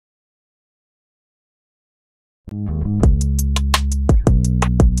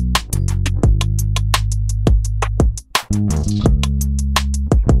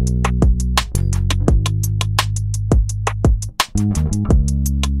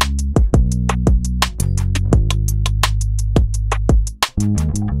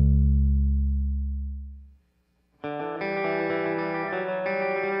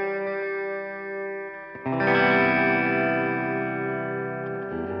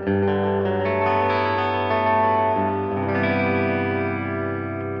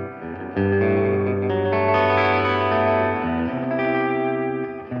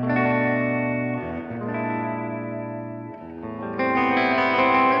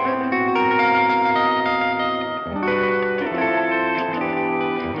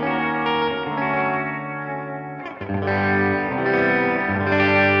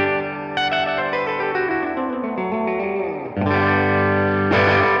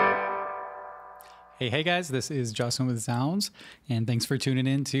Hey guys, this is Justin with zZounds, and thanks for tuning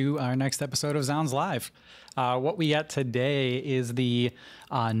in to our next episode of zZounds Live. What we got today is the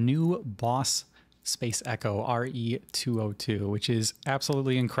new Boss Space Echo RE-202, which is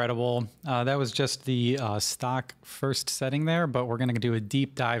absolutely incredible. That was just the stock first setting there, but we're going to do a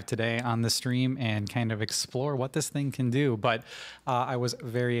deep dive today on the stream and kind of explore what this thing can do. But I was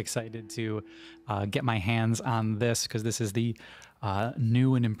very excited to get my hands on this because this is the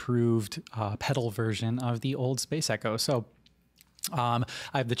new and improved pedal version of the old Space Echo. So I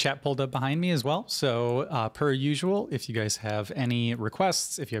have the chat pulled up behind me as well. So per usual, if you guys have any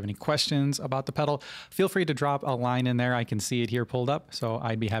requests, if you have any questions about the pedal, feel free to drop a line in there. I can see it here pulled up, so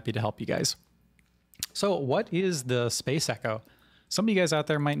I'd be happy to help you guys. So what is the Space Echo? Some of you guys out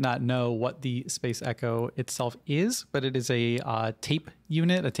there might not know what the Space Echo itself is, but it is a tape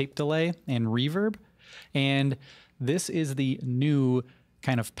unit, a tape delay and reverb. And this is the new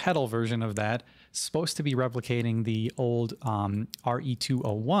kind of pedal version of that, supposed to be replicating the old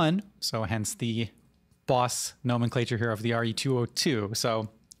RE-201, so hence the Boss nomenclature here of the RE-202. So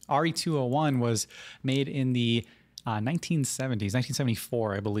RE-201 was made in the 1970s,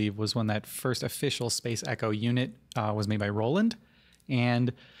 1974, I believe, was when that first official Space Echo unit was made by Roland.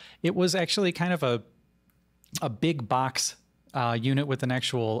 And it was actually kind of a big box unit with an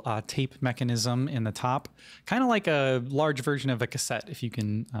actual tape mechanism in the top, kind of like a large version of a cassette, if you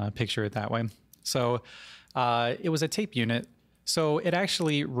can picture it that way. So it was a tape unit. So it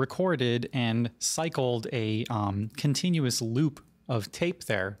actually recorded and cycled a continuous loop of tape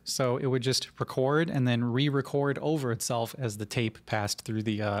there. So it would just record and then re-record over itself as the tape passed through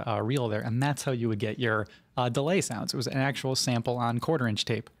the reel there. And that's how you would get your delay sounds. It was an actual sample on 1/4-inch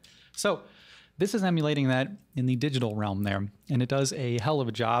tape. So this is emulating that in the digital realm there, and it does a hell of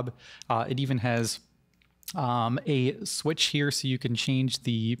a job. It even has a switch here so you can change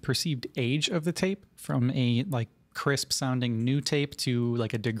the perceived age of the tape from a like crisp sounding new tape to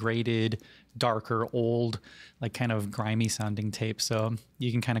like a degraded, darker, old, like kind of grimy sounding tape. So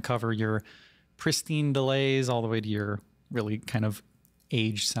you can kind of cover your pristine delays all the way to your really kind of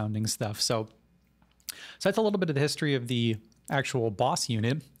aged sounding stuff. So that's a little bit of the history of the actual Boss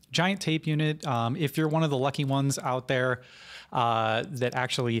unit. Giant tape unit. If you're one of the lucky ones out there that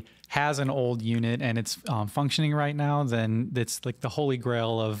actually has an old unit and it's functioning right now, then it's like the holy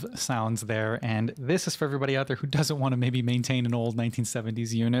grail of sounds there. And this is for everybody out there who doesn't want to maybe maintain an old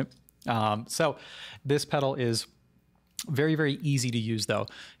 1970s unit. So this pedal is very, very easy to use though,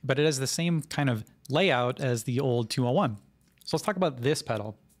 but it has the same kind of layout as the old 201. So let's talk about this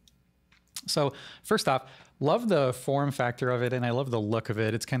pedal. So first off, love the form factor of it, and I love the look of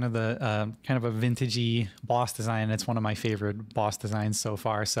it. It's kind of the kind of a vintagey Boss design. It's one of my favorite Boss designs so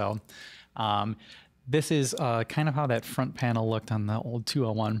far. So this is kind of how that front panel looked on the old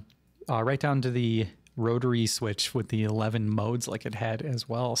 201, right down to the rotary switch with the 11 modes like it had as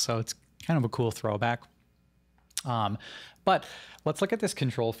well. So it's kind of a cool throwback. But let's look at this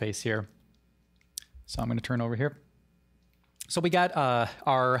control face here. So I'm going to turn over here. So we got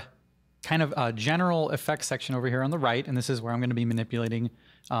our kind of general effects section over here on the right, and this is where I'm going to be manipulating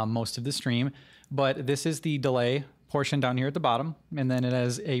most of the stream. But this is the delay portion down here at the bottom, and then it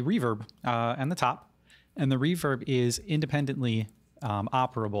has a reverb on the top, and the reverb is independently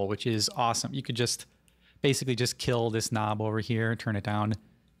operable, which is awesome. You could just basically just kill this knob over here, turn it down,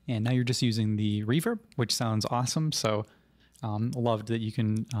 and now you're just using the reverb, which sounds awesome. So loved that you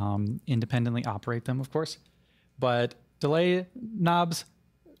can independently operate them, of course. But delay knobs,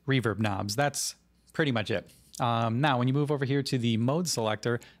 reverb knobs, that's pretty much it. Now, when you move over here to the mode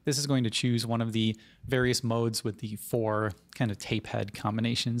selector, this is going to choose one of the various modes with the 4 kind of tape head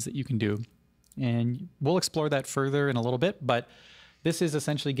combinations that you can do. And we'll explore that further in a little bit, but this is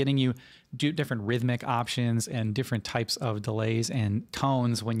essentially getting you different rhythmic options and different types of delays and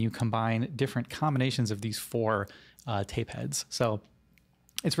tones when you combine different combinations of these 4 tape heads. So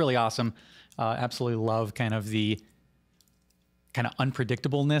it's really awesome. Absolutely love kind of the kind of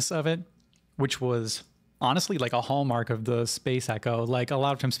unpredictableness of it, which was honestly like a hallmark of the Space Echo. Like a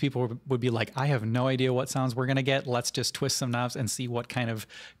lot of times people would be like, I have no idea what sounds we're going to get. Let's just twist some knobs and see what kind of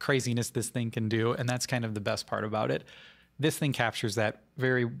craziness this thing can do. And that's kind of the best part about it. this thing captures that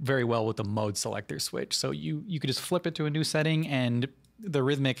very, very well with the mode selector switch. So you could just flip it to a new setting, and the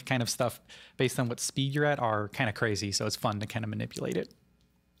rhythmic kind of stuff based on what speed you're at are kind of crazy. So it's fun to kind of manipulate it.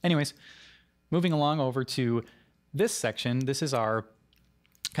 Anyways, moving along over to this section, this is our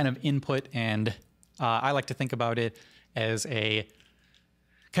kind of input, and I like to think about it as a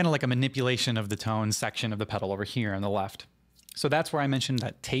kind of like a manipulation of the tone section of the pedal over here on the left. So that's where I mentioned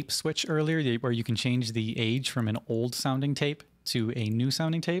that tape switch earlier, where you can change the age from an old sounding tape to a new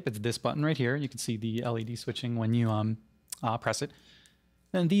sounding tape. It's this button right here. You can see the LED switching when you press it.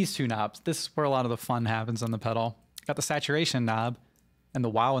 Then these two knobs, this is where a lot of the fun happens on the pedal. Got the saturation knob and the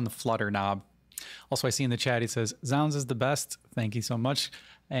wow and the flutter knob. Also, I see in the chat, he says, Zounds is the best. Thank you so much.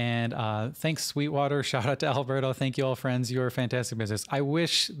 And thanks, Sweetwater. Shout out to Alberto. Thank you all, friends. You are a fantastic business. I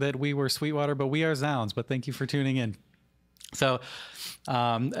wish that we were Sweetwater, but we are Zounds. But thank you for tuning in. So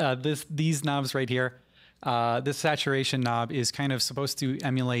these knobs right here, this saturation knob is kind of supposed to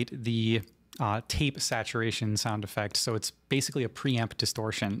emulate the tape saturation sound effect. So it's basically a preamp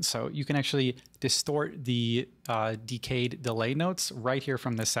distortion. So you can actually distort the decayed delay notes right here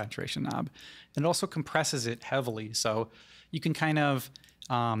from this saturation knob. And it also compresses it heavily. So you can kind of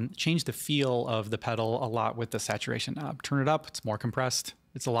change the feel of the pedal a lot with the saturation knob. Turn it up, it's more compressed.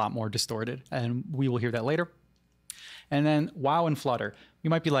 It's a lot more distorted. And we will hear that later. And then wow and flutter. You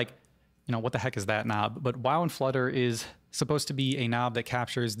might be like, you know, what the heck is that knob? But wow and flutter is supposed to be a knob that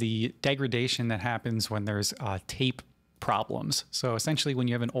captures the degradation that happens when there's tape problems. So essentially when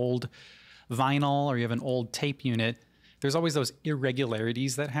you have an old vinyl or you have an old tape unit, there's always those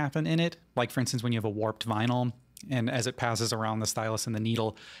irregularities that happen in it. Like for instance, when you have a warped vinyl and as it passes around the stylus and the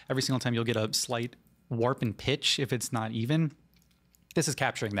needle, every single time you'll get a slight warp in pitch if it's not even. This is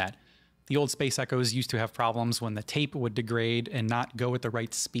capturing that. The old Space Echoes used to have problems when the tape would degrade and not go at the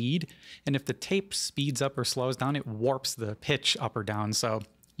right speed. And if the tape speeds up or slows down, it warps the pitch up or down. So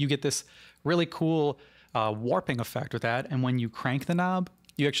you get this really cool warping effect with that. And when you crank the knob,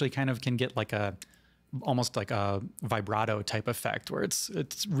 you actually kind of can get like almost like a vibrato type effect where it's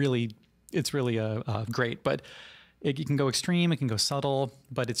really great. But it can go extreme, it can go subtle,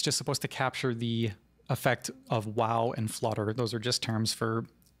 but it's just supposed to capture the effect of wow and flutter. Those are just terms for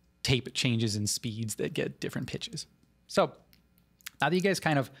tape changes in speeds that get different pitches. So now that you guys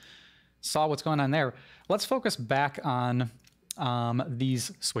kind of saw what's going on there, let's focus back on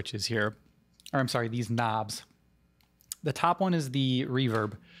these switches here, or I'm sorry, these knobs. The top one is the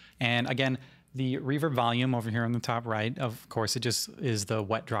reverb. And again, the reverb volume over here on the top right, of course, it just is the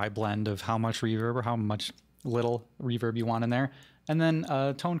wet dry blend of how much reverb or how much little reverb you want in there. And then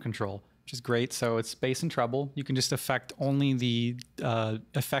tone control, which is great. So it's bass and treble. You can just affect only the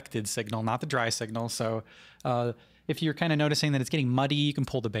affected signal, not the dry signal. So if you're kind of noticing that it's getting muddy, you can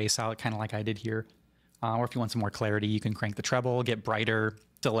pull the bass out kind of like I did here. Or if you want some more clarity, you can crank the treble, get brighter,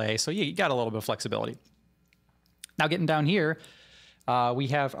 delay. So yeah, you got a little bit of flexibility. Now getting down here, we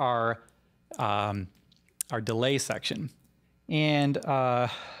have our delay section. And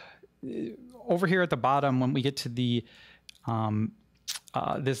over here at the bottom, when we get to the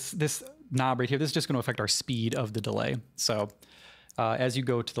this knob right here, this is just going to affect our speed of the delay. So as you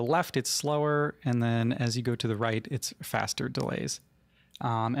go to the left, it's slower, and then as you go to the right, it's faster delays.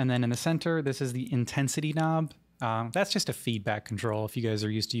 And then in the center, this is the intensity knob. That's just a feedback control. If you guys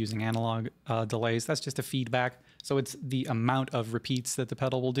are used to using analog delays, that's just a feedback. So it's the amount of repeats that the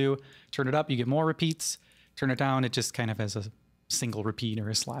pedal will do. Turn it up, you get more repeats. Turn it down, it just kind of has a single repeat or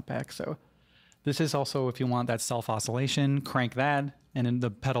a slapback. So this is also, if you want that self-oscillation, crank that, and then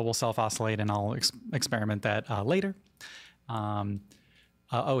the pedal will self-oscillate, and I'll experiment that later.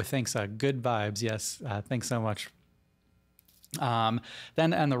 Oh, thanks. Good vibes. Yes, thanks so much.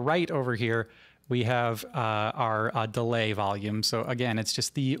 Then on the right over here, we have our delay volume. So again, it's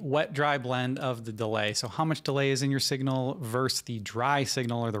just the wet-dry blend of the delay. So how much delay is in your signal versus the dry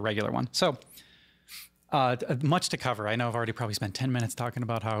signal or the regular one. So much to cover. I know I've already probably spent 10 minutes talking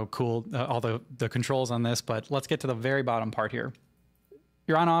about how cool all the controls on this, but let's get to the very bottom part here.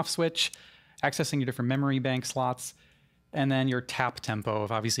 Your on-off switch, accessing your different memory bank slots, and then your tap tempo.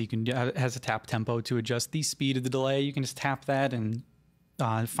 Obviously, you can it has a tap tempo to adjust the speed of the delay. You can just tap that and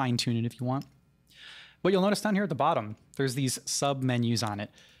fine-tune it if you want. What you'll notice down here at the bottom, there's these sub-menus on it.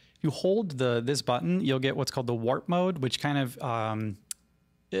 If you hold this button, you'll get what's called the warp mode, which kind of,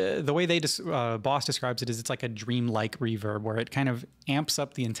 the way Boss describes it is it's like a dreamlike reverb, where it kind of amps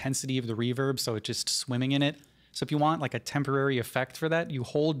up the intensity of the reverb, so it's just swimming in it. So if you want like a temporary effect for that, you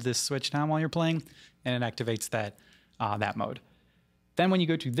hold this switch down while you're playing, and it activates that mode. Then when you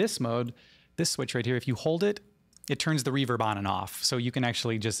go to this mode, this switch right here, if you hold it, it turns the reverb on and off. So you can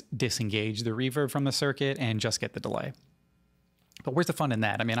actually just disengage the reverb from the circuit and just get the delay. But where's the fun in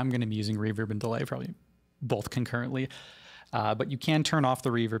that? I mean, I'm going to be using reverb and delay probably both concurrently. But you can turn off the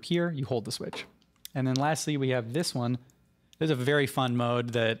reverb here. You hold the switch. And then lastly, we have this one. There's a very fun mode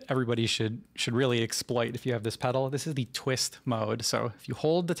that everybody should really exploit if you have this pedal. This is the twist mode. So if you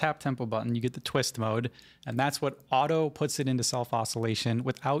hold the tap tempo button, you get the twist mode, and that's what auto puts it into self oscillation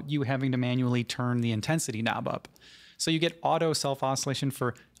without you having to manually turn the intensity knob up. So you get auto self oscillation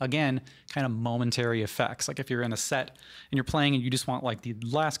for, again, kind of momentary effects. Like if you're in a set and you're playing and you just want like the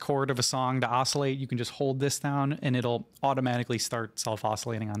last chord of a song to oscillate, you can just hold this down and it'll automatically start self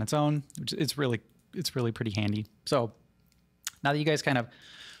oscillating on its own, which it's really pretty handy. So now that you guys kind of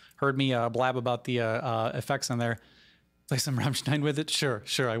heard me blab about the effects on there, play some Rammstein with it? Sure,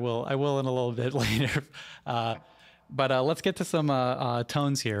 I will. I will in a little bit later. But let's get to some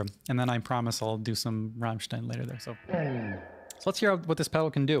tones here, and then I promise I'll do some Rammstein later there. So let's hear what this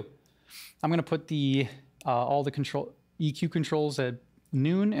pedal can do. I'm going to put the all the EQ controls at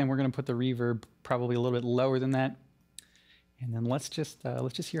noon, and we're going to put the reverb probably a little bit lower than that. And then let's just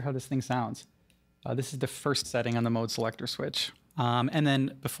hear how this thing sounds. This is the first setting on the mode selector switch. And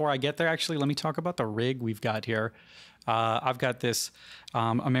then before I get there, actually, let me talk about the rig we've got here. I've got this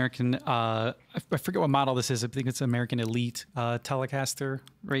American, I forget what model this is. I think it's American Elite Telecaster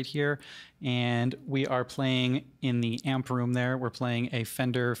right here. And we are playing in the amp room there. We're playing a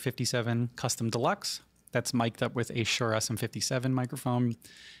Fender 57 Custom Deluxe. That's mic'd up with a Shure SM57 microphone.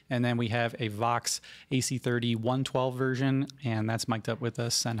 And then we have a Vox AC30 112 version, and that's mic'd up with a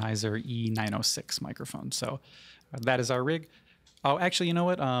Sennheiser E906 microphone. So that is our rig. Oh, actually, you know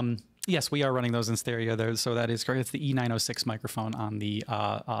what? Yes, we are running those in stereo there, so that is correct. It's the E906 microphone on the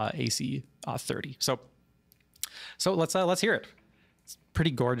AC30. So let's hear it. It's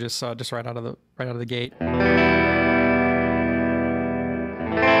pretty gorgeous, just right out of the gate.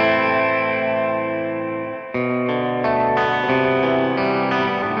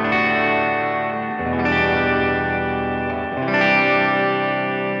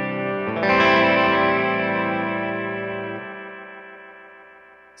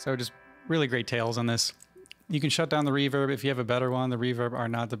 So just really great tails on this. You can shut down the reverb if you have a better one. The reverb are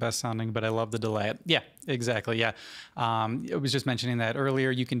not the best sounding, but I love the delay. Yeah, exactly, yeah. I was just mentioning that earlier.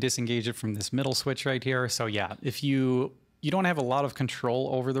 You can disengage it from this middle switch right here. So yeah, if you don't have a lot of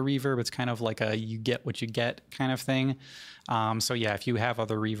control over the reverb, it's kind of like a you get what you get kind of thing. So yeah, if you have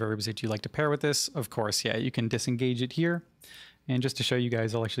other reverbs that you like to pair with this, of course, yeah, you can disengage it here. And just to show you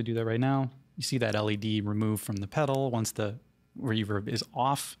guys, I'll actually do that right now. You see that LED removed from the pedal once the reverb is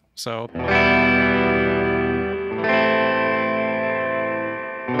off. So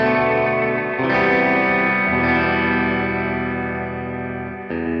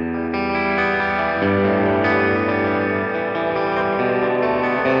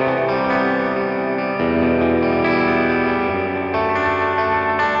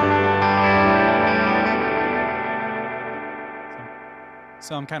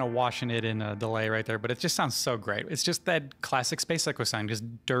So I'm kind of washing it in a delay right there, but it just sounds so great. It's just that classic Space Echo sound, just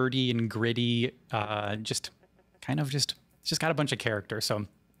dirty and gritty, just got a bunch of character. So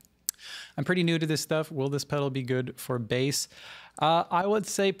I'm pretty new to this stuff. Will this pedal be good for bass? I would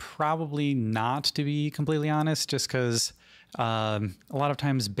say probably not, to be completely honest, just because a lot of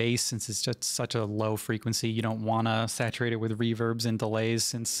times bass, since it's just such a low frequency, you don't want to saturate it with reverbs and delays,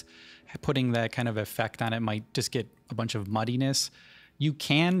 since putting that kind of effect on it might just get a bunch of muddiness. You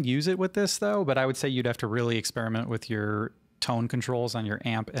can use it with this though, but I would say you'd have to really experiment with your tone controls on your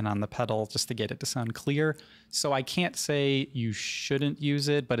amp and on the pedal just to get it to sound clear. So I can't say you shouldn't use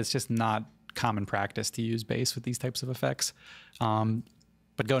it, but it's just not common practice to use bass with these types of effects.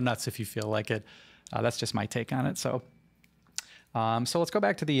 But go nuts if you feel like it. That's just my take on it. So let's go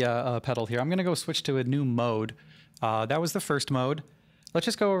back to the pedal here. I'm gonna go switch to a new mode. That was the first mode. Let's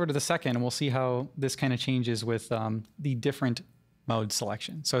just go over to the second and we'll see how this kind of changes with the different mode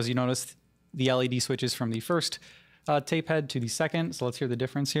selection. So as you notice, the LED switches from the first tape head to the second. So let's hear the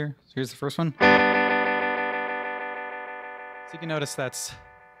difference here. So here's the first one. So you can notice that's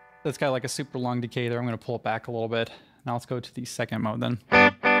got like a super long decay there. I'm going to pull it back a little bit. Now let's go to the second mode then.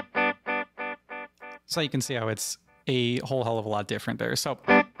 So you can see how it's a whole hell of a lot different there. So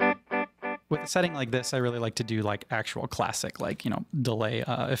with a setting like this, I really like to do like actual classic, like, delay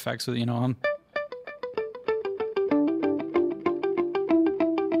effects with,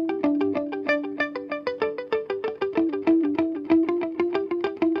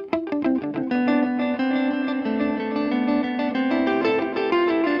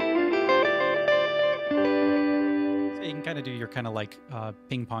 kind of do your kind of like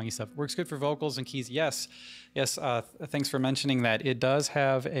ping-pongy stuff. Works good for vocals and keys. Yes. Yes. Thanks for mentioning that. It does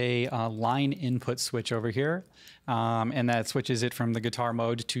have a line input switch over here. And that switches it from the guitar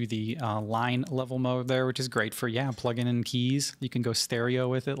mode to the line level mode there, which is great for, yeah, plugging in keys. You can go stereo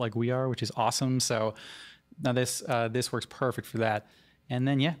with it like we are, which is awesome. So now this works perfect for that. And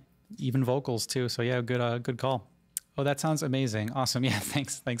then, yeah, even vocals too. So yeah, good call. Oh, that sounds amazing. Awesome. Yeah,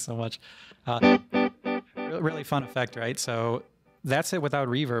 thanks so much. Really fun effect, right? So that's it without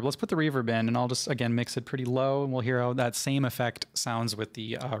reverb. Let's put the reverb in, and I'll just, again, mix it pretty low, and we'll hear how that same effect sounds with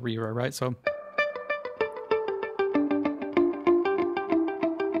the reverb, right? So...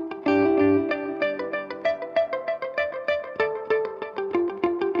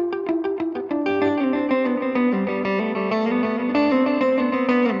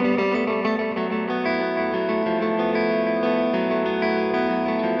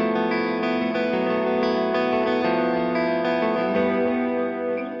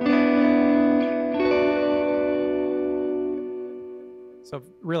 So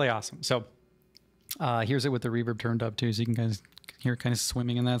really awesome. So here's it with the reverb turned up too, so you can guys hear it kind of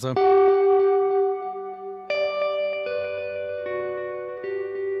swimming in that. So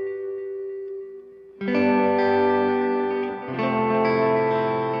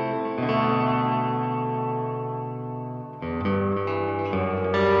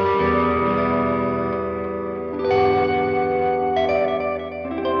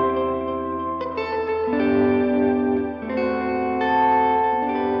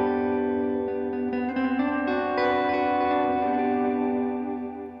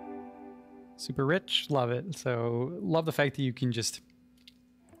super rich, love it. So love the fact that you can just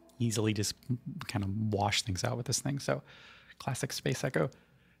easily just kind of wash things out with this thing. So classic Space Echo.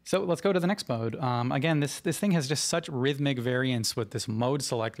 So let's go to the next mode. Again, this thing has just such rhythmic variance with this mode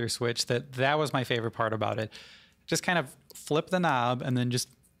selector switch that was my favorite part about it. Just kind of flip the knob and then just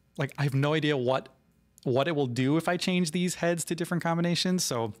like, I have no idea what it will do if I change these heads to different combinations.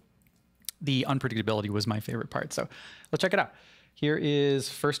 So the unpredictability was my favorite part. So let's check it out. Here is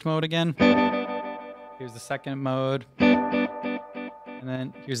first mode again. Here's the second mode. And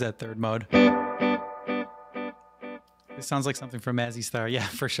then here's that third mode. This sounds like something from Mazzy Star. Yeah,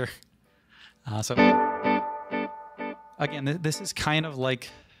 for sure. So again, this is kind of like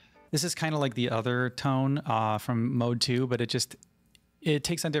the other tone from mode 2, but it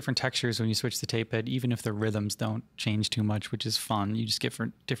takes on different textures when you switch the tape head, even if the rhythms don't change too much, which is fun. You just get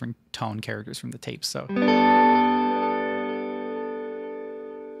different tone characters from the tapes. So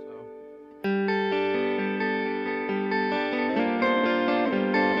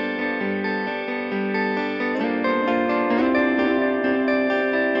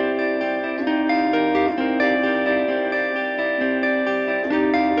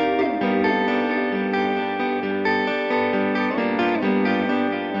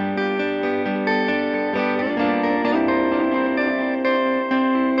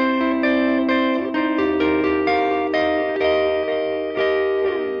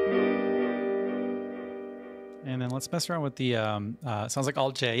let's mess around with the, sounds like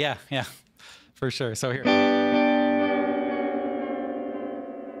Alt J. Yeah, for sure. So here.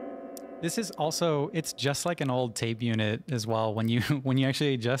 This is also, it's just like an old tape unit as well. When you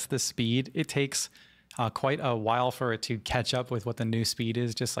actually adjust the speed, it takes quite a while for it to catch up with what the new speed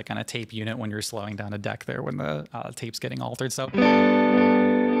is, just like on a tape unit when you're slowing down a deck there when the tape's getting altered. So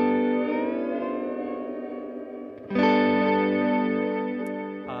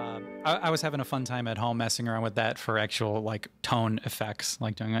I was having a fun time at home messing around with that for actual like tone effects,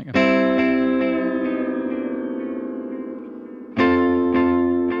 like doing like.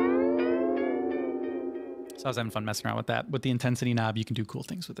 So I was having fun messing around with that. With the intensity knob, you can do cool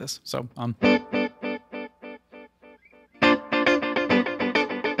things with this. So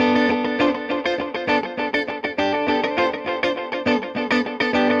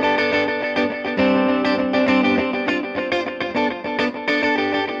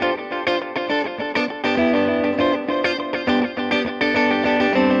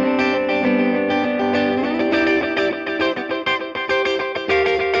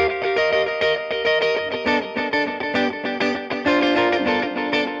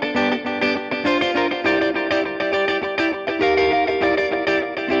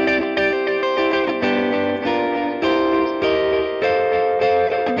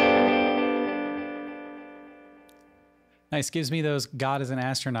nice. Gives me those God is an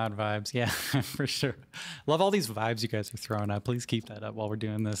astronaut vibes. Yeah, for sure. Love all these vibes you guys are throwing up. Please keep that up while we're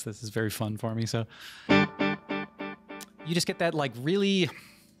doing this. This is very fun for me. So you just get that like really,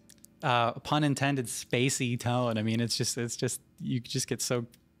 pun intended, spacey tone. I mean, it's just, you just get so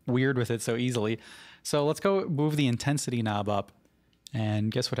weird with it so easily. So let's go move the intensity knob up,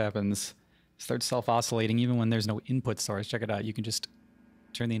 and guess what happens? It starts self-oscillating even when there's no input source. Check it out. You can just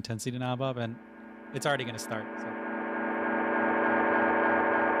turn the intensity knob up and it's already going to start.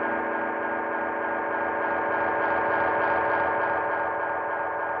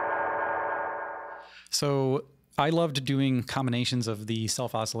 So I loved doing combinations of the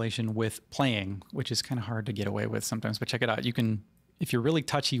self-oscillation with playing, which is kind of hard to get away with sometimes, but check it out. You can, if you're really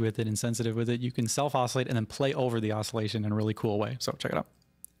touchy with it and sensitive with it, you can self-oscillate and then play over the oscillation in a really cool way. So check it out.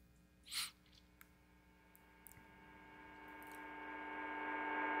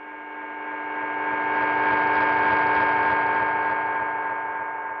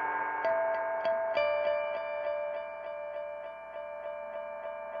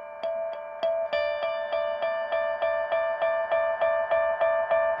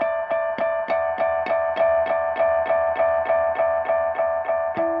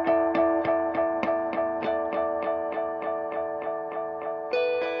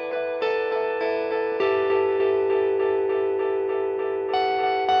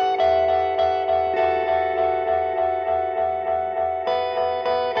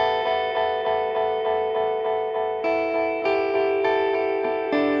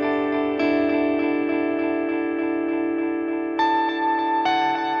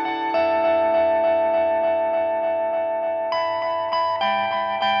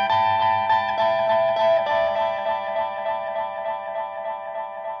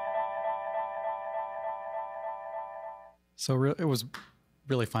 So it was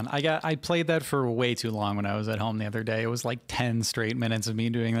really fun. I played that for way too long when I was at home the other day. It was like 10 straight minutes of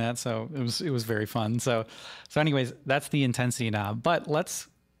me doing that. So it was very fun. So anyways, that's the intensity knob. But let's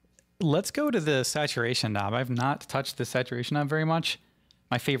go to the saturation knob. I've not touched the saturation knob very much.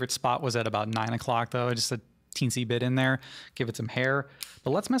 My favorite spot was at about 9 o'clock though, just a teensy bit in there, give it some hair. But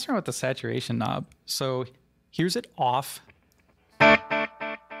let's mess around with the saturation knob. So here's it off.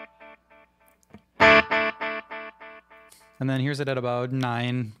 And then here's it at about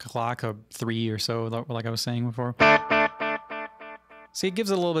 9 o'clock or 3 or so, like I was saying before. See, it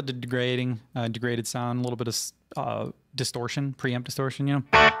gives it a little bit of degraded sound, a little bit of distortion, preamp distortion, you know.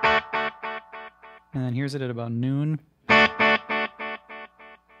 And then here's it at about noon. And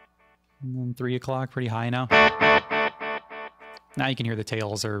then 3 o'clock, pretty high now. Now you can hear the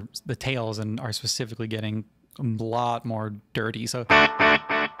tails are specifically getting a lot more dirty. So,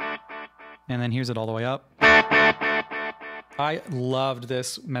 and then here's it all the way up. I loved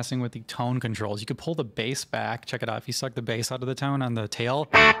this messing with the tone controls. You could pull the bass back. Check it out. If you suck the bass out of the tone on the tail,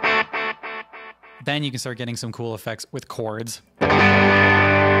 then you can start getting some cool effects with chords.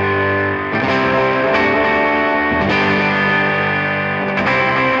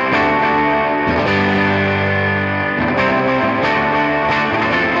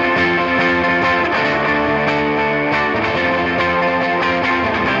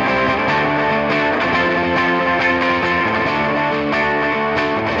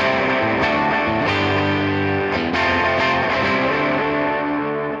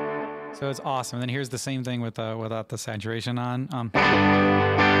 So it's awesome. And then here's the same thing with without the saturation on.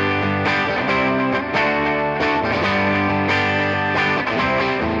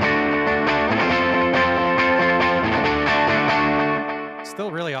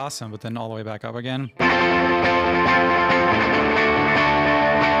 Still really awesome, but then all the way back up again.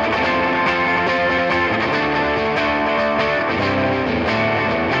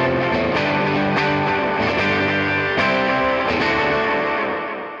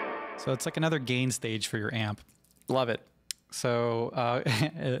 So it's like another gain stage for your amp. Love it. So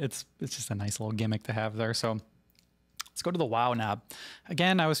it's just a nice little gimmick to have there. So let's go to the wow knob.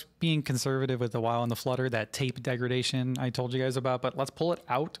 Again, I was being conservative with the wow and the flutter, that tape degradation I told you guys about, but let's pull it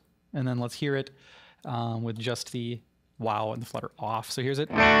out and then let's hear it with just the wow and the flutter off. So here's it.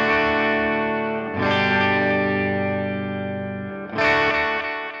 And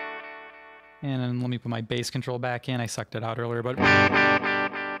then let me put my bass control back in. I sucked it out earlier, but...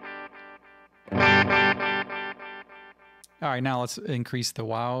 All right, now let's increase the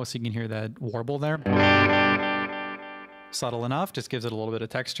wow so you can hear that warble there. Subtle enough, just gives it a little bit of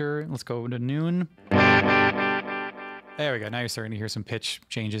texture. Let's go to noon. There we go. Now you're starting to hear some pitch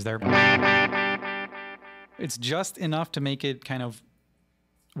changes there. It's just enough to make it kind of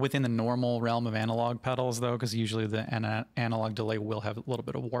within the normal realm of analog pedals, though, because usually the analog delay will have a little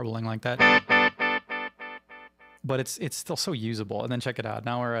bit of warbling like that. But it's still so usable. And then check it out.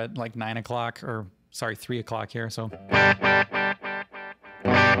 Now we're at like 9 o'clock, or sorry, 3 o'clock here. So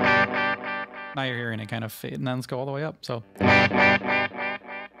now you're hearing it kind of fade. And then let's go all the way up. So there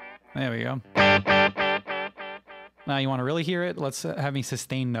we go. Now you want to really hear it? Let's have me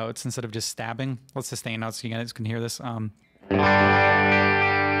sustain notes instead of just stabbing. Let's sustain notes so you guys can hear this. It's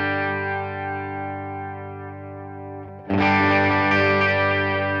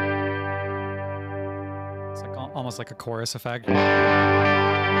like almost like a chorus effect.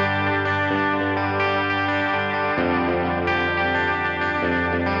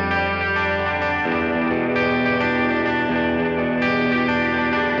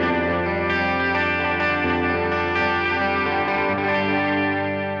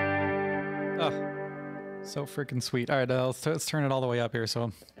 So freaking sweet. All right, let's turn it all the way up here.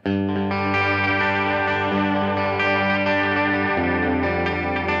 So.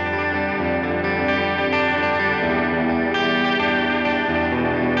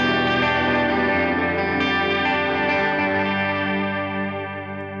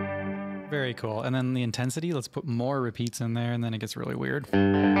 Very cool. And then the intensity, let's put more repeats in there, and then it gets really weird.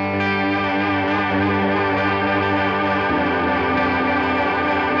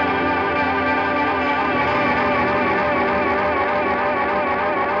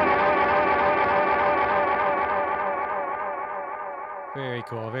 Very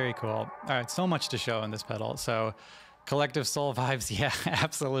cool, very cool. All right, so much to show in this pedal. So collective soul vibes, yeah,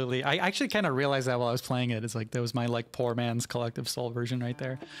 absolutely. I actually kind of realized that while I was playing it. It's like, that was my like poor man's collective soul version right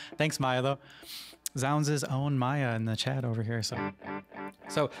there. Thanks, Maya, though. Zzounds' own Maya in the chat over here. So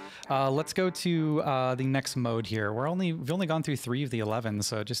let's go to the next mode here. We've only gone through 3 of the 11,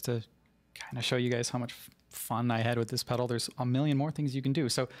 so just to kind of show you guys how much fun I had with this pedal, there's a million more things you can do.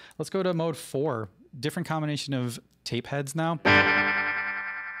 So let's go to mode 4, different combination of tape heads now.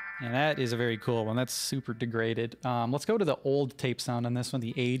 And that is a very cool one. That's super degraded. Let's go to the old tape sound on this one,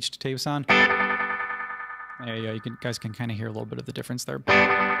 the aged tape sound. There you go. You guys can kind of hear a little bit of the difference there.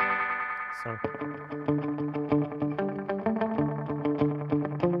 So.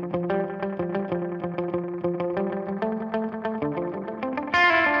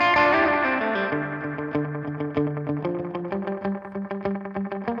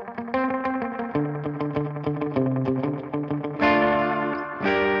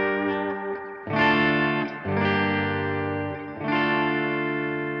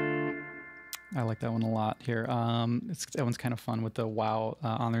 I like that one a lot here. That one's kind of fun with the wow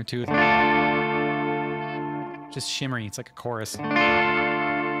on there too. Just shimmery. It's like a chorus.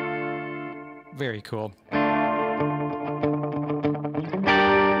 Very cool.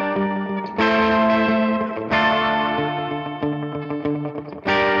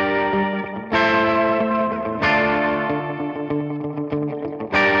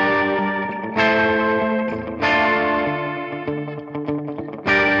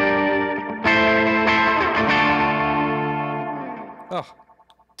 Oh,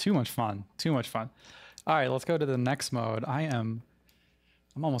 too much fun. Too much fun. All right, let's go to the next mode. I'm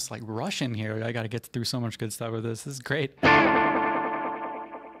almost like rushing here. I got to get through so much good stuff with this. This is great. There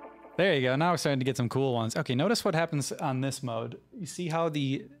you go. Now we're starting to get some cool ones. Okay, notice what happens on this mode. You see how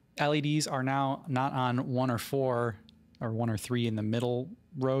the LEDs are now not on 1 or 4 or 1 or 3 in the middle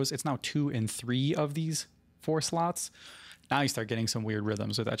rows. It's now 2 and 3 of these 4 slots. Now you start getting some weird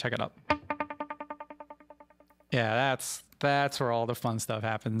rhythms with that. Check it out. Yeah, that's where all the fun stuff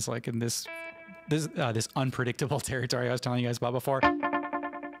happens, like in this unpredictable territory I was telling you guys about before.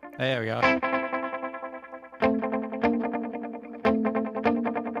 There we go.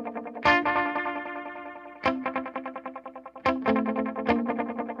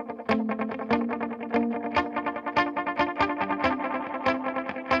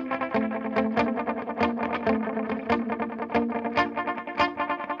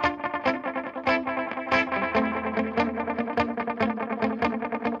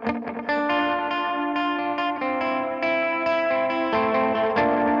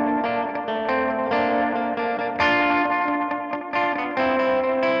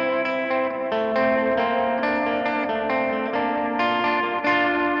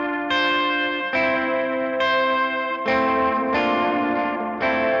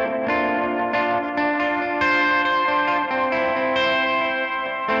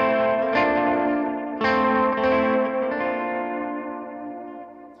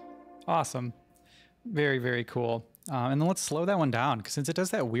 Awesome. Very, very cool. And then let's slow that one down, because since it does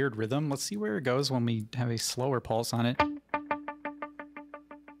that weird rhythm, let's see where it goes when we have a slower pulse on it.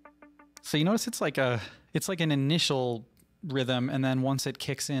 So you notice it's like an initial rhythm, and then once it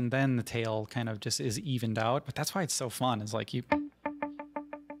kicks in, then the tail kind of just is evened out. But that's why it's so fun. It's like you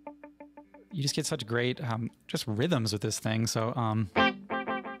just get such great just rhythms with this thing. So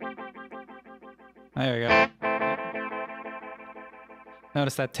there we go.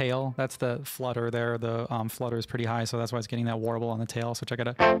 Notice that tail, that's the flutter there. The flutter is pretty high, so that's why it's getting that warble on the tail. So check it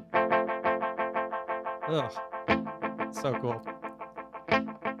out. Ugh. So cool.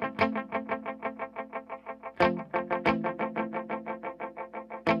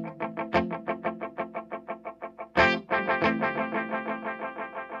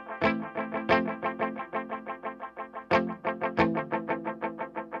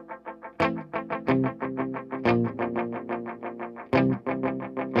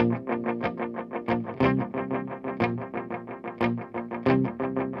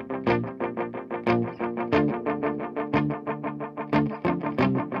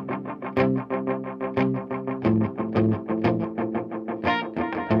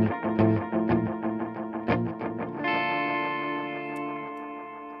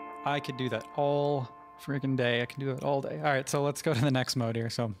 I could do that all freaking day. I can do that all day. All right, so let's go to the next mode here.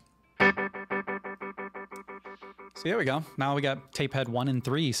 So there we go. Now we got tape head 1 and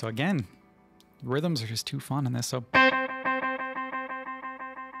 3. So again, rhythms are just too fun in this. So,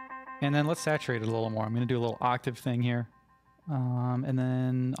 and then let's saturate it a little more. I'm going to do a little octave thing here. And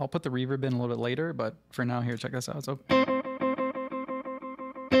then I'll put the reverb in a little bit later, but for now here, check this out. So.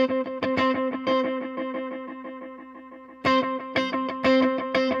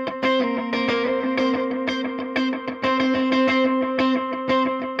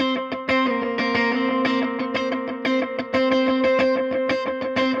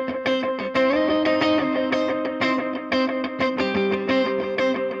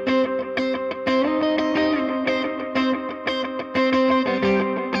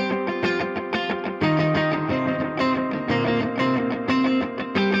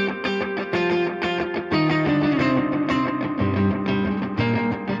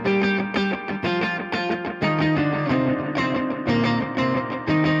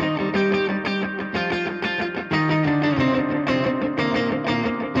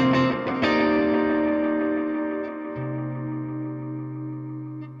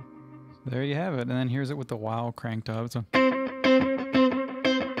 There you have it. And then here's it with the wow cranked up. So.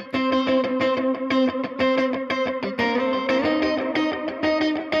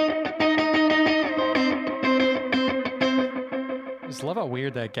 Just love how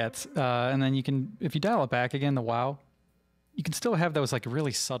weird that gets. And then you can, if you dial it back again, the wow, you can still have those like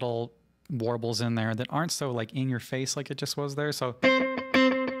really subtle warbles in there that aren't so like in your face like it just was there. So.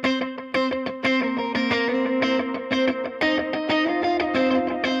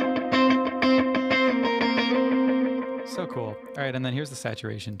 So cool. All right, and then here's the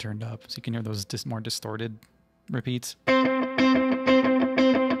saturation turned up, so you can hear those more distorted repeats.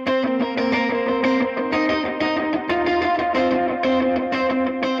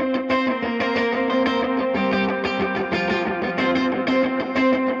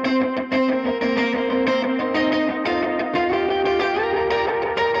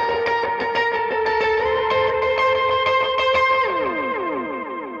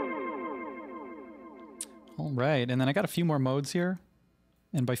 Right, and then I got a few more modes here,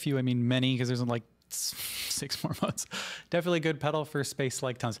 and by few I mean many, because there's like 6 more modes. Definitely a good pedal for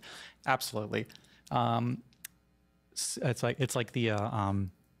space-like tones. Absolutely. It's like the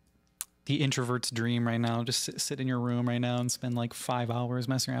introvert's dream right now. Just sit in your room right now and spend like 5 hours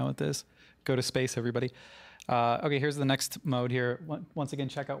messing around with this. Go to space, everybody. Okay, here's the next mode here. Once again,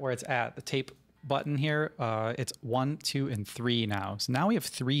 check out where it's at. The tape button here, it's 1, 2, and 3 now. So now we have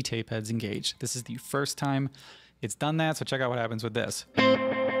 3 tape heads engaged. This is the first time it's done that, so check out what happens with this. So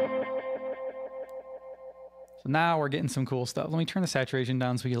now we're getting some cool stuff. Let me turn the saturation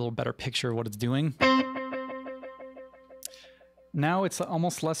down so we get a little better picture of what it's doing. Now it's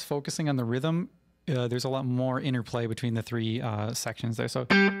almost less focusing on the rhythm. There's a lot more interplay between the 3 sections there. So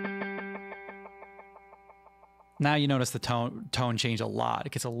now you notice the tone change a lot.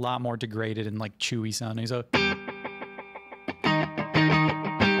 It gets a lot more degraded and like chewy sounding. So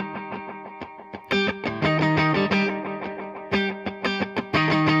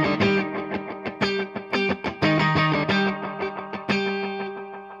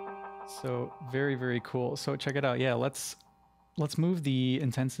very, very cool. So check it out. Yeah, let's move the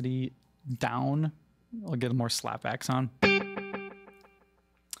intensity down. I'll get more slapbacks on.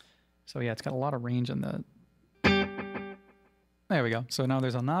 So yeah, it's got a lot of range on the. There we go. So now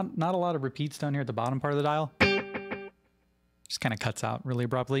there's not a lot of repeats down here at the bottom part of the dial. Just kind of cuts out really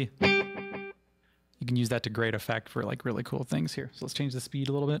abruptly. You can use that to great effect for like really cool things here. So let's change the speed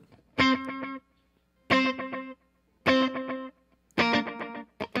a little bit.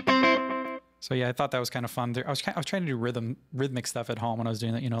 So yeah, I thought that was kind of fun. I was trying to do rhythmic stuff at home when I was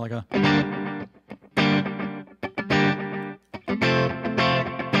doing that, you know, like a.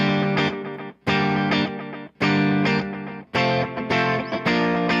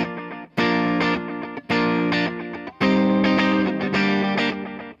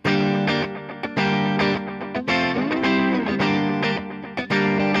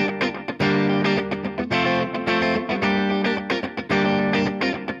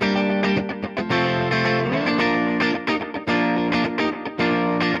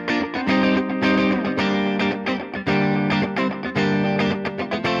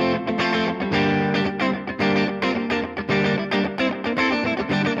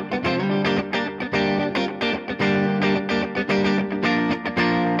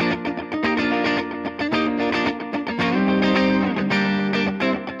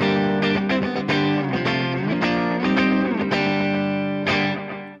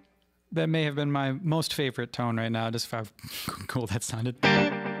 That may have been my most favorite tone right now, just how cool that sounded.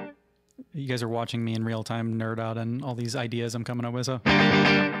 You guys are watching me in real time nerd out on all these ideas I'm coming up with, so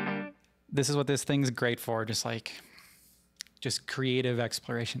this is what this thing's great for, just creative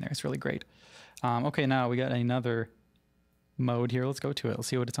exploration there. It's really great. Okay, now we got another mode here. Let's go to it. Let's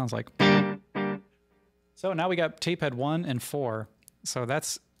see what it sounds like. So now we got tape head 1 and 4. So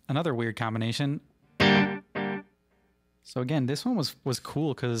that's another weird combination. So again, this one was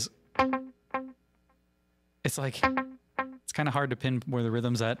cool because it's like, it's kind of hard to pin where the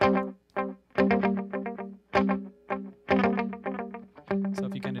rhythm's at. So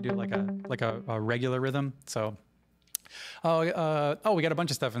if you kind of do like a regular rhythm. So, we got a bunch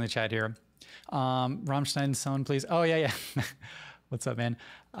of stuff in the chat here. Rammstein sound, please. Oh yeah. What's up, man?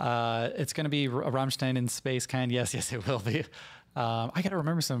 It's gonna be a Rammstein in space kind. Yes, it will be. I gotta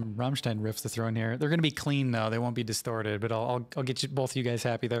remember some Rammstein riffs to throw in here. They're gonna be clean though; they won't be distorted. But I'll get you both of you guys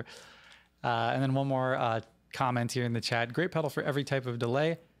happy there. And then one more comment here in the chat. Great pedal for every type of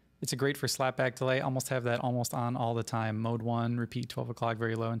delay. It's a great for slapback delay. Almost have that almost on all the time. Mode 1, repeat 12 o'clock,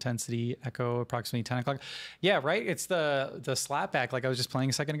 very low intensity. Echo approximately 10 o'clock. Yeah, right. It's the slapback like I was just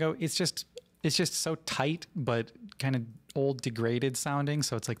playing a second ago. It's just so tight, but kind of old degraded sounding.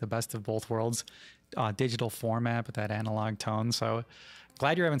 So it's like the best of both worlds. Digital format, but that analog tone. So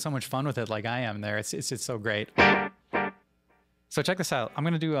glad you're having so much fun with it like I am there. It's just so great. So check this out. I'm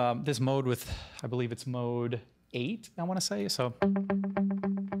going to do this mode with, I believe it's mode 8, I want to say. So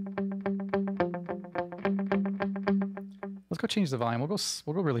let's go change the volume. We'll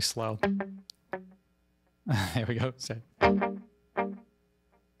go really slow. There we go.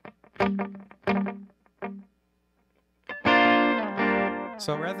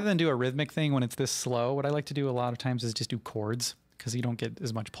 So rather than do a rhythmic thing when it's this slow, what I like to do a lot of times is just do chords because you don't get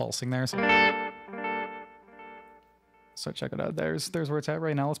as much pulsing there. So check it out. There's where it's at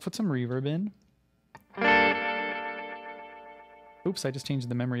right now. Let's put some reverb in. Oops, I just changed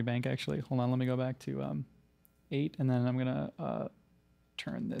the memory bank actually. Hold on, let me go back to 8 and then I'm gonna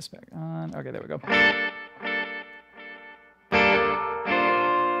turn this back on. Okay, there we go.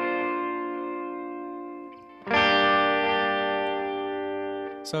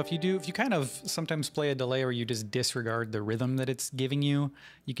 So if you kind of sometimes play a delay where you just disregard the rhythm that it's giving you,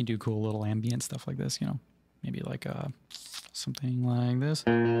 you can do cool little ambient stuff like this, you know, maybe like something like this.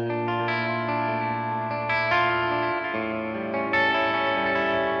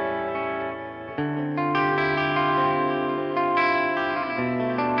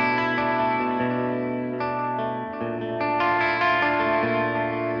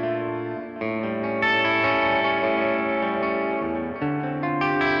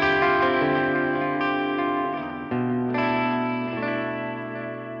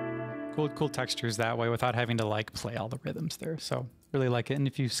 Cool textures that way without having to like play all the rhythms there. So really like it. And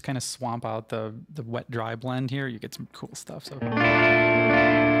if you kind of swamp out the wet dry blend here, you get some cool stuff. So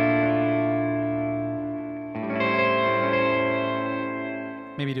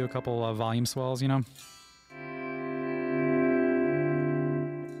maybe do a couple volume swells, you know.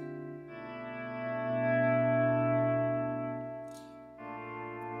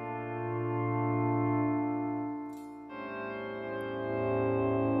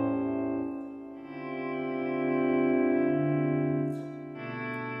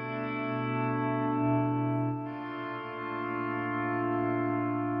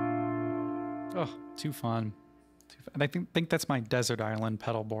 Oh, too fun. And I think that's my desert island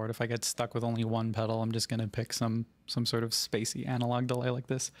pedal board. If I get stuck with only one pedal, I'm just going to pick some sort of spacey analog delay like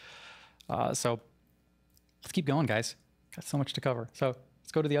this. So let's keep going, guys. Got so much to cover. So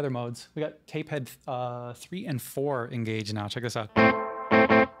let's go to the other modes. We got tape head 3 and 4 engaged now. Check this out.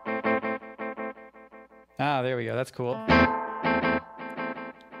 Ah, there we go. That's cool.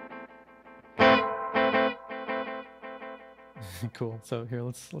 Cool. So here,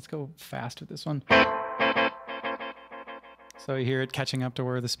 let's go fast with this one. So you hear it catching up to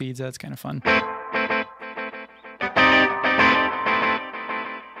where the speed's at. It's kind of fun.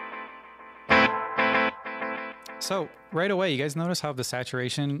 So right away, you guys notice how the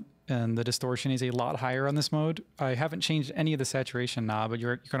saturation and the distortion is a lot higher on this mode. I haven't changed any of the saturation knob, but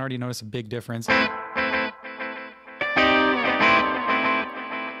you can already notice a big difference.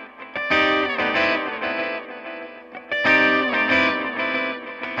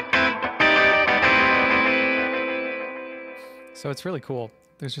 So it's really cool.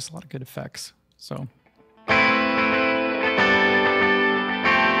 There's just a lot of good effects. So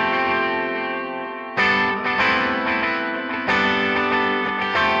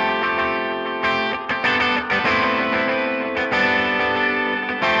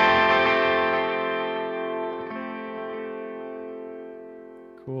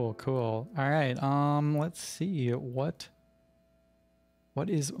Cool, cool. All right, let's see what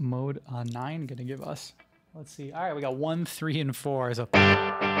is mode 9 gonna give us? Let's see. All right, we got 1, 3, and 4. So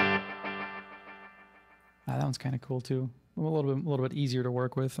that one's kind of cool too. A little bit easier to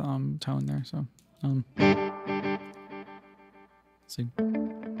work with tone there. So let's see.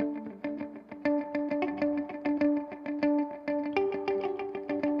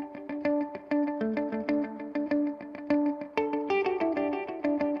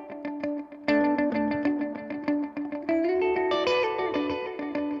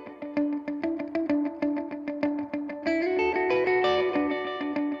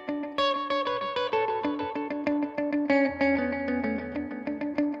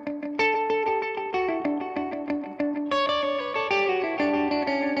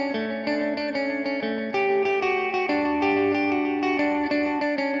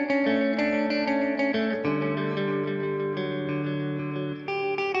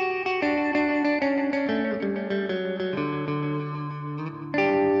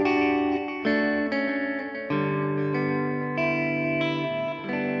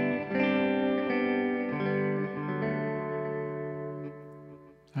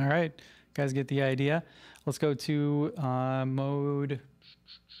 All right, guys get the idea. Let's go to mode,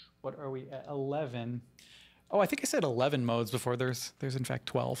 what are we at, 11. Oh, I think I said 11 modes before. There's in fact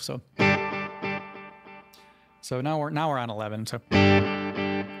 12. So now we're on 11. So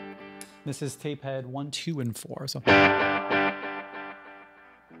this is tape head 1, 2, and 4. So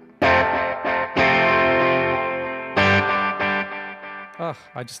oh,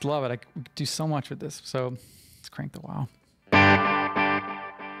 I just love it. I could do so much with this. So let's crank the wow.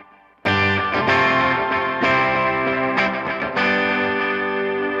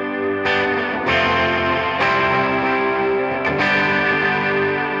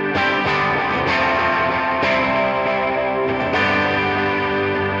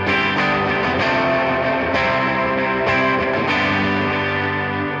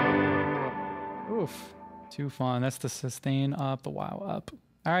 Too fun. That's the sustain up, the wow up.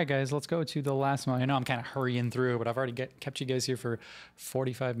 All right, guys, let's go to the last one. I know I'm kind of hurrying through, but I've already kept you guys here for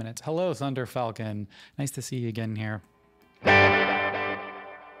 45 minutes. Hello, Thunder Falcon. Nice to see you again here.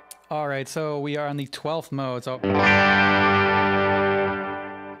 All right, so we are on the 12th mode. So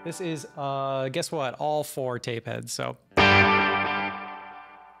this is, guess what? All 4 tape heads. So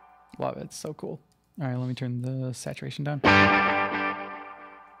love it. It's so cool. All right, let me turn the saturation down.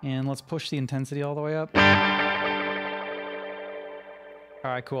 And let's push the intensity all the way up.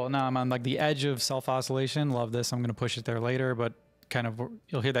 All right, cool. Now I'm on like the edge of self-oscillation. Love this. I'm going to push it there later, but kind of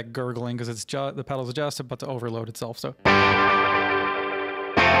you'll hear that gurgling because it's the pedal's adjusted, but to overload itself. So.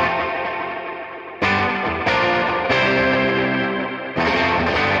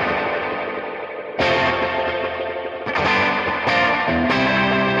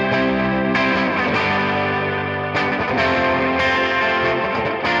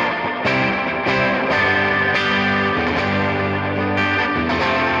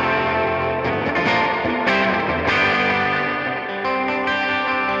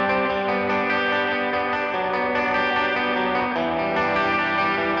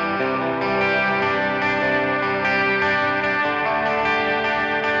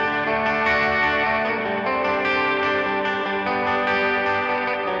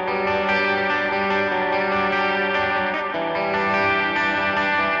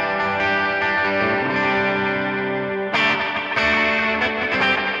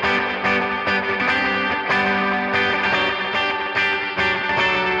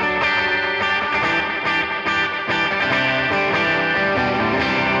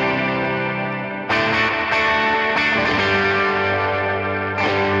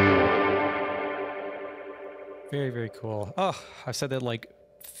 Very, very cool. Oh, I've said that like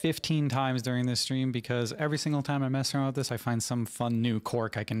 15 times during this stream because every single time I mess around with this, I find some fun new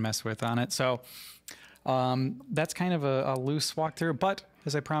cork I can mess with on it. So that's kind of a loose walkthrough, but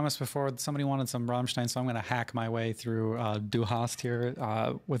as I promised before, somebody wanted some Rammstein, so I'm going to hack my way through Du Hast here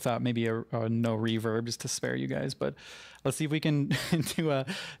without maybe a no reverb just to spare you guys. But let's see if we can do a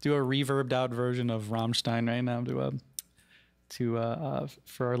reverbed out version of Rammstein right now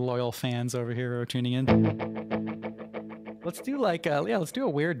for our loyal fans over here who are tuning in. Let's do like let's do a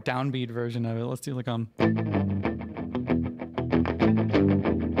weird downbeat version of it. Let's do like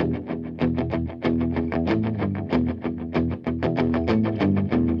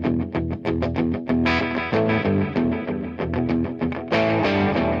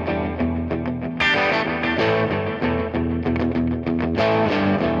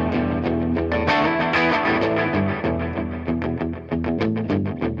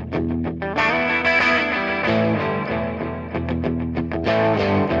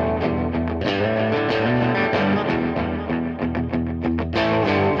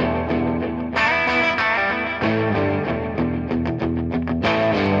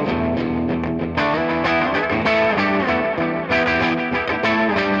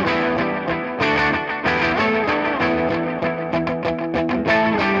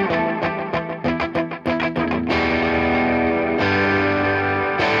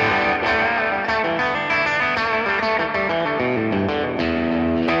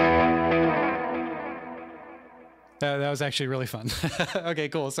was actually really fun. Okay,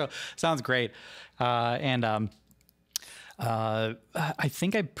 cool. So sounds great. I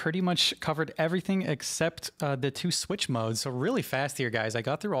think I pretty much covered everything except the 2 switch modes. So really fast here, guys. I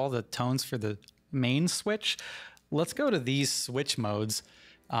got through all the tones for the main switch. Let's go to these switch modes.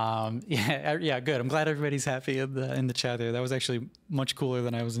 Yeah, good. I'm glad everybody's happy in the chat there. That was actually much cooler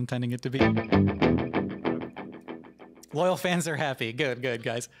than I was intending it to be. Loyal fans are happy. Good,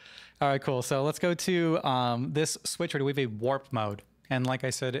 guys. All right, cool. So let's go to this switch. We have a warp mode. And like I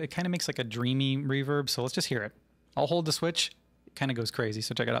said, it kind of makes like a dreamy reverb. So let's just hear it. I'll hold the switch. It kind of goes crazy.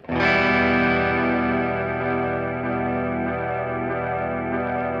 So check it out.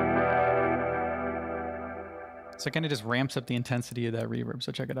 So it kind of just ramps up the intensity of that reverb.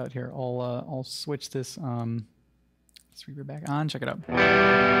 So check it out here. I'll switch this reverb back on. Check it out.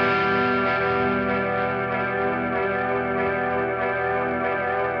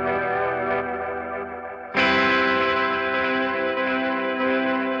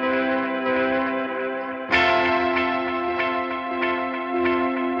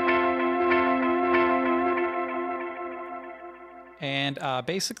 And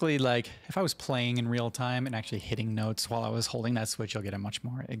basically, like, if I was playing in real time and actually hitting notes while I was holding that switch, you'll get a much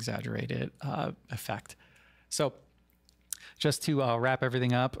more exaggerated effect. So just to wrap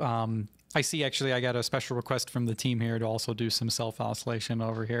everything up, I see actually I got a special request from the team here to also do some self-oscillation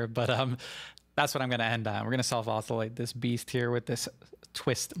over here, but that's what I'm going to end on. We're going to self-oscillate this beast here with this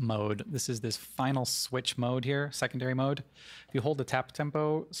twist mode. This is this final switch mode here, secondary mode. If you hold the tap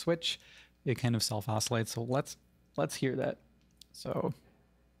tempo switch, it kind of self-oscillates. So let's hear that. So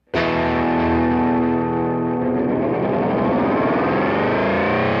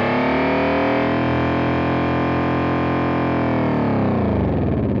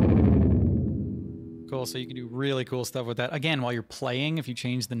cool. So you can do really cool stuff with that. Again, while you're playing, if you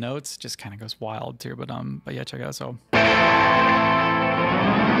change the notes, it just kind of goes wild too. But yeah, check it out. So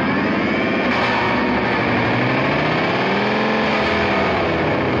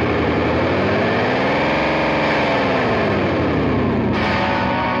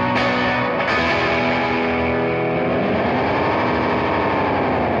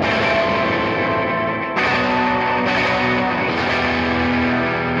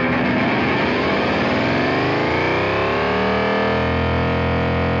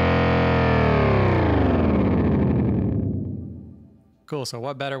cool. So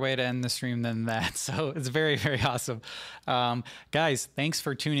what better way to end the stream than that? So it's very, very awesome. Guys, thanks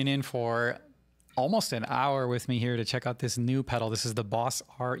for tuning in for almost an hour with me here to check out this new pedal. This is the Boss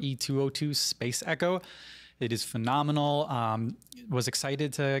RE-202 Space Echo. It is phenomenal. Was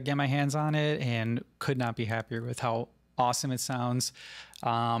excited to get my hands on it and could not be happier with how awesome it sounds.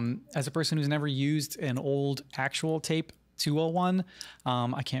 As a person who's never used an old actual tape 201,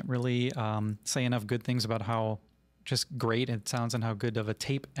 I can't really say enough good things about how just great it sounds and how good of a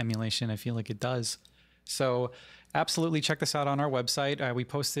tape emulation I feel like it does. So absolutely check this out on our website. We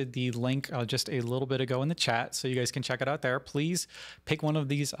posted the link just a little bit ago in the chat, so you guys can check it out there. Please pick one of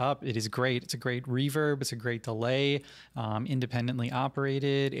these up. It is great. It's a great reverb. It's a great delay, independently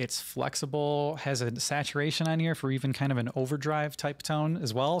operated. It's flexible, has a saturation on here for even kind of an overdrive type tone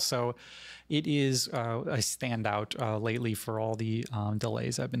as well. So it is a standout lately for all the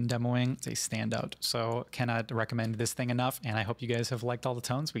delays I've been demoing. It's a standout. So cannot recommend this thing enough. And I hope you guys have liked all the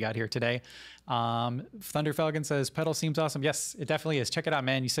tones we got here today. Thunder Falcon says, pedal seems awesome. Yes, it definitely is. Check it out,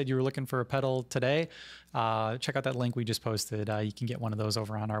 man. You said you were looking for a pedal today. Check out that link we just posted. You can get one of those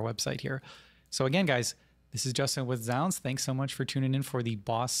over on our website here. So again, guys, this is Justin with zZounds. Thanks so much for tuning in for the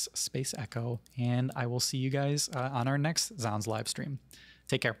Boss Space Echo. And I will see you guys on our next zZounds live stream.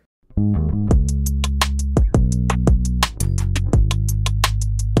 Take care.